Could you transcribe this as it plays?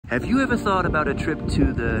Have you ever thought about a trip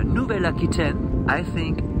to the Nouvelle Aquitaine? I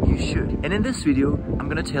think you should. And in this video, I'm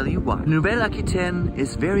gonna tell you why. Nouvelle Aquitaine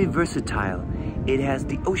is very versatile. It has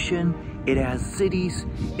the ocean, it has cities,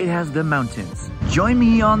 it has the mountains. Join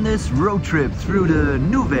me on this road trip through the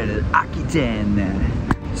Nouvelle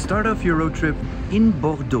Aquitaine. Start off your road trip in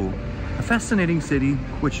Bordeaux, a fascinating city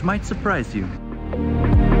which might surprise you.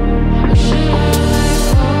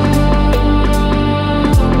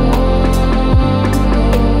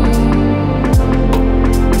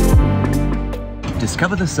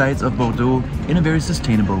 Discover the sights of Bordeaux in a very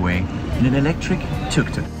sustainable way, in an electric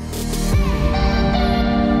Tuk Tuk.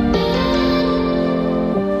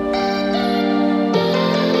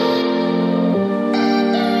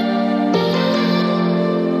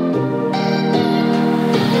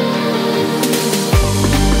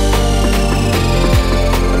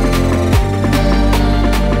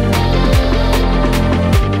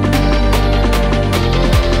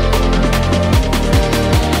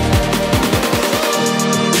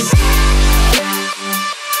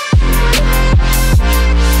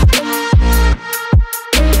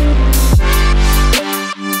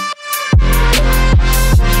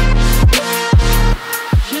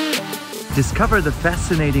 Discover the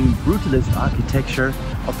fascinating brutalist architecture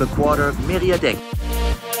of the quarter Meriadeck.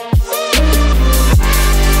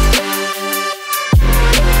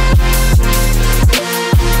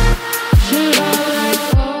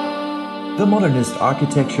 The modernist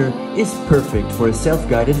architecture is perfect for a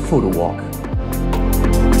self-guided photo walk.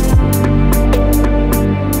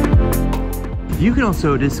 You can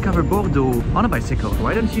also discover Bordeaux on a bicycle.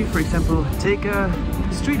 Why don't you, for example, take a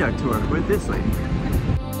street art tour with this lady?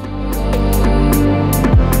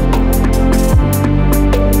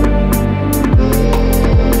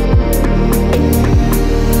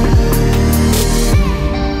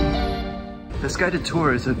 This guided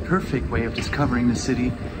tour is a perfect way of discovering the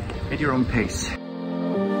city at your own pace.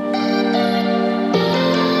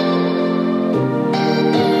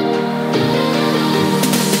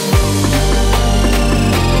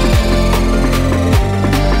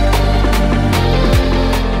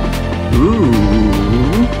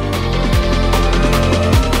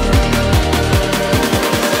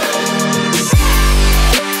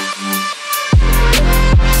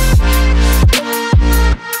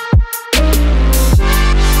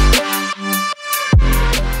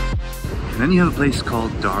 Then you have a place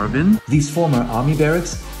called Darwin. These former army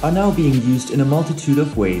barracks are now being used in a multitude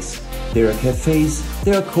of ways. There are cafes,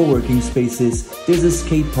 there are co-working spaces, there's a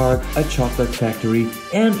skate park, a chocolate factory,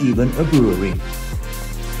 and even a brewery.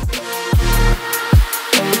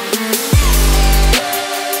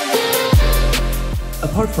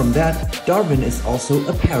 Apart from that, Darwin is also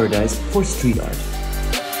a paradise for street art.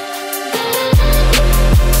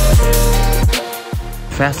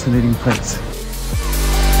 Fascinating place.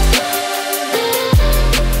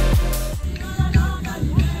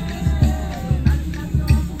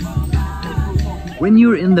 When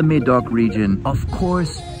you're in the Meriadeck region, of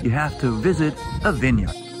course, you have to visit a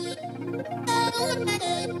vineyard.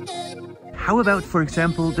 How about, for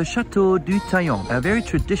example, the Chateau du Taillan, a very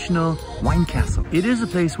traditional wine castle. It is a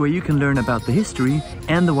place where you can learn about the history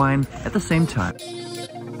and the wine at the same time.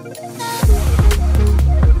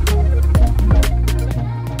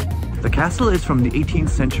 The castle is from the 18th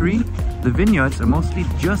century. The vineyards are mostly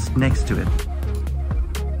just next to it.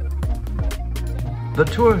 The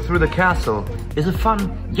tour through the castle is a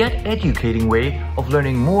fun yet educating way of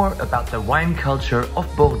learning more about the wine culture of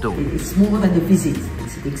Bordeaux. It's more than a visit,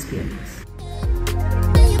 it's an experience.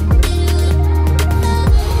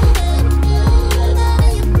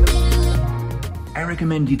 I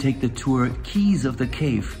recommend you take the tour Keys of the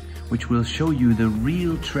Cave, which will show you the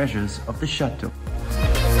real treasures of the chateau.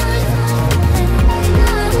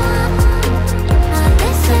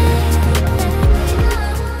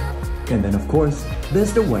 And then, of course,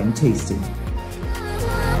 there's the wine tasting.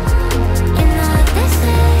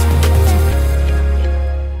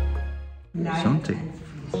 Something.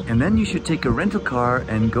 And then you should take a rental car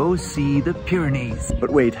and go see the Pyrenees. But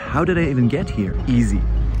wait, how did I even get here? Easy.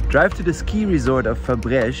 Drive to the ski resort of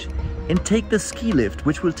Fabrèges and take the ski lift,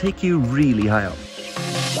 which will take you really high up.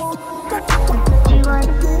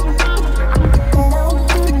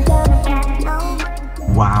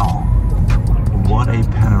 Wow, what a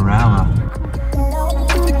panorama.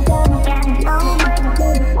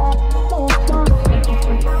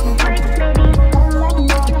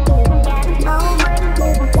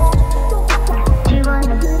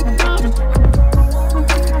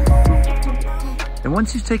 And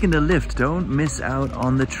once you've taken the lift, don't miss out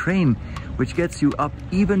on the train, which gets you up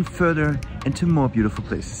even further into more beautiful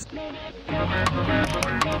places.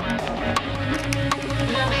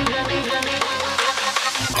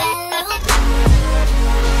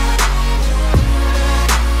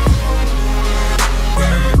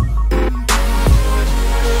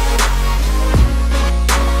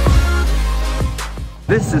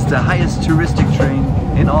 This is the highest touristic train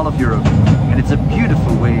in all of Europe, and it's a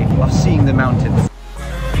beautiful way of seeing the mountains.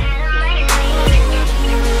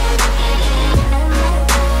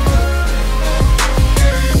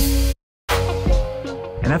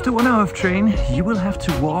 And after 1 hour of train, you will have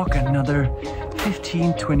to walk another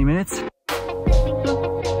 15-20 minutes.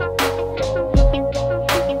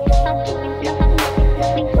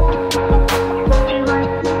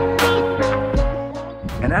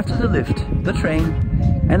 And after the lift, the train,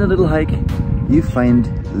 and a little hike, you find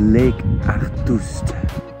Lake Artust.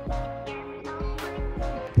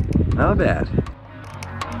 Not bad.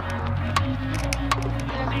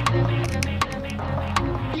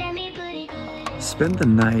 Spend the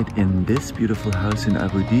night in this beautiful house in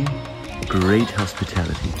Abu. Great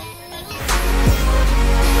hospitality.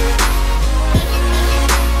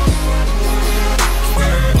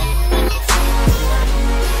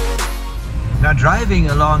 Now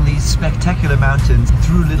driving along these spectacular mountains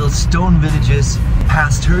through little stone villages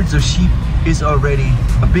past herds of sheep is already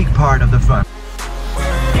a big part of the fun.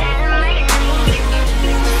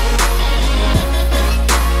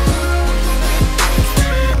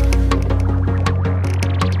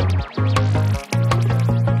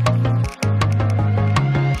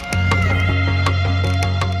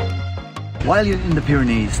 While you're in the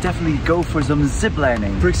Pyrenees, definitely go for some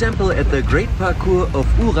ziplining. For example, at the Great Parcours of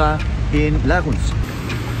Ura in La Rousse.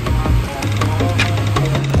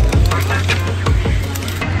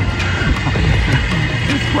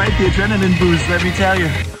 It's quite the adrenaline boost, let me tell you.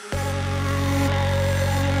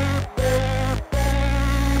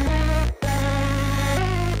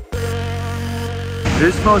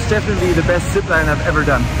 This is most definitely the best zipline I've ever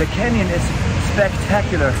done. The canyon is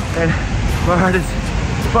spectacular and my heart is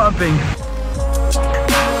pumping.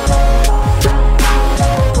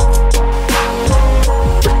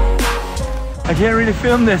 I can't really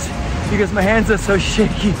film this because my hands are so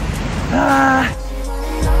shaky.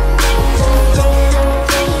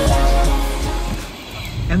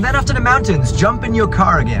 And then after the mountains, jump in your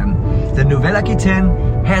car again. The Nouvelle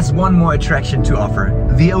Aquitaine has one more attraction to offer,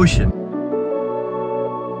 the ocean.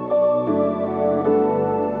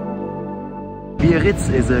 Biarritz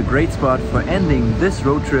is a great spot for ending this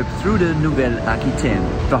road trip through the Nouvelle Aquitaine.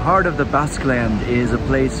 The heart of the Basque land is a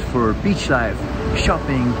place for beach life,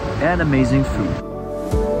 shopping and amazing food.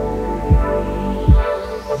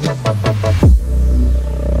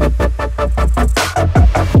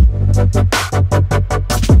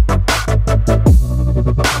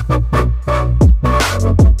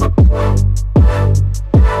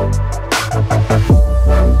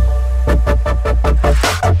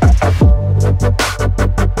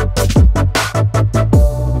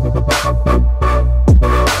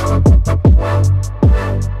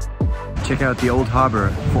 Check out the old harbor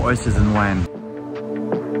for oysters and wine.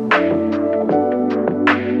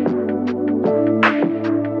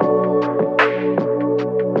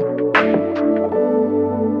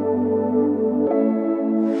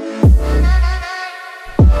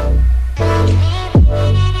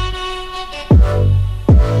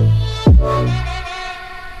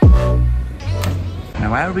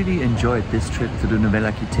 Now I really enjoyed this trip to the Nouvelle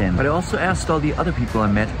Aquitaine, but I also asked all the other people I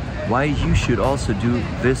met why you should also do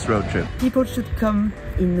this road trip. People should come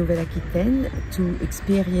in Nouvelle Aquitaine to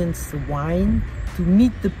experience the wine, to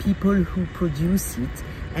meet the people who produce it,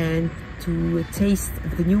 and to taste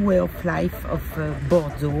the new way of life of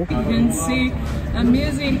Bordeaux. You can see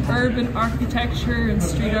amazing urban architecture and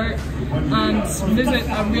street art and visit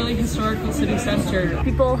a really historical city centre.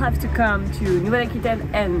 People have to come to Nouvelle Aquitaine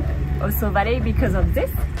and also Valais because of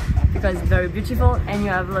this, because it's very beautiful and you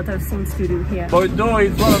have a lot of things to do here. Bordeaux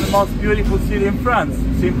is one of the most beautiful cities in France,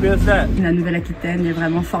 simple as that. La Nouvelle Aquitaine est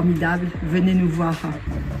vraiment formidable, venez nous voir.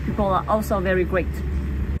 People are also very great.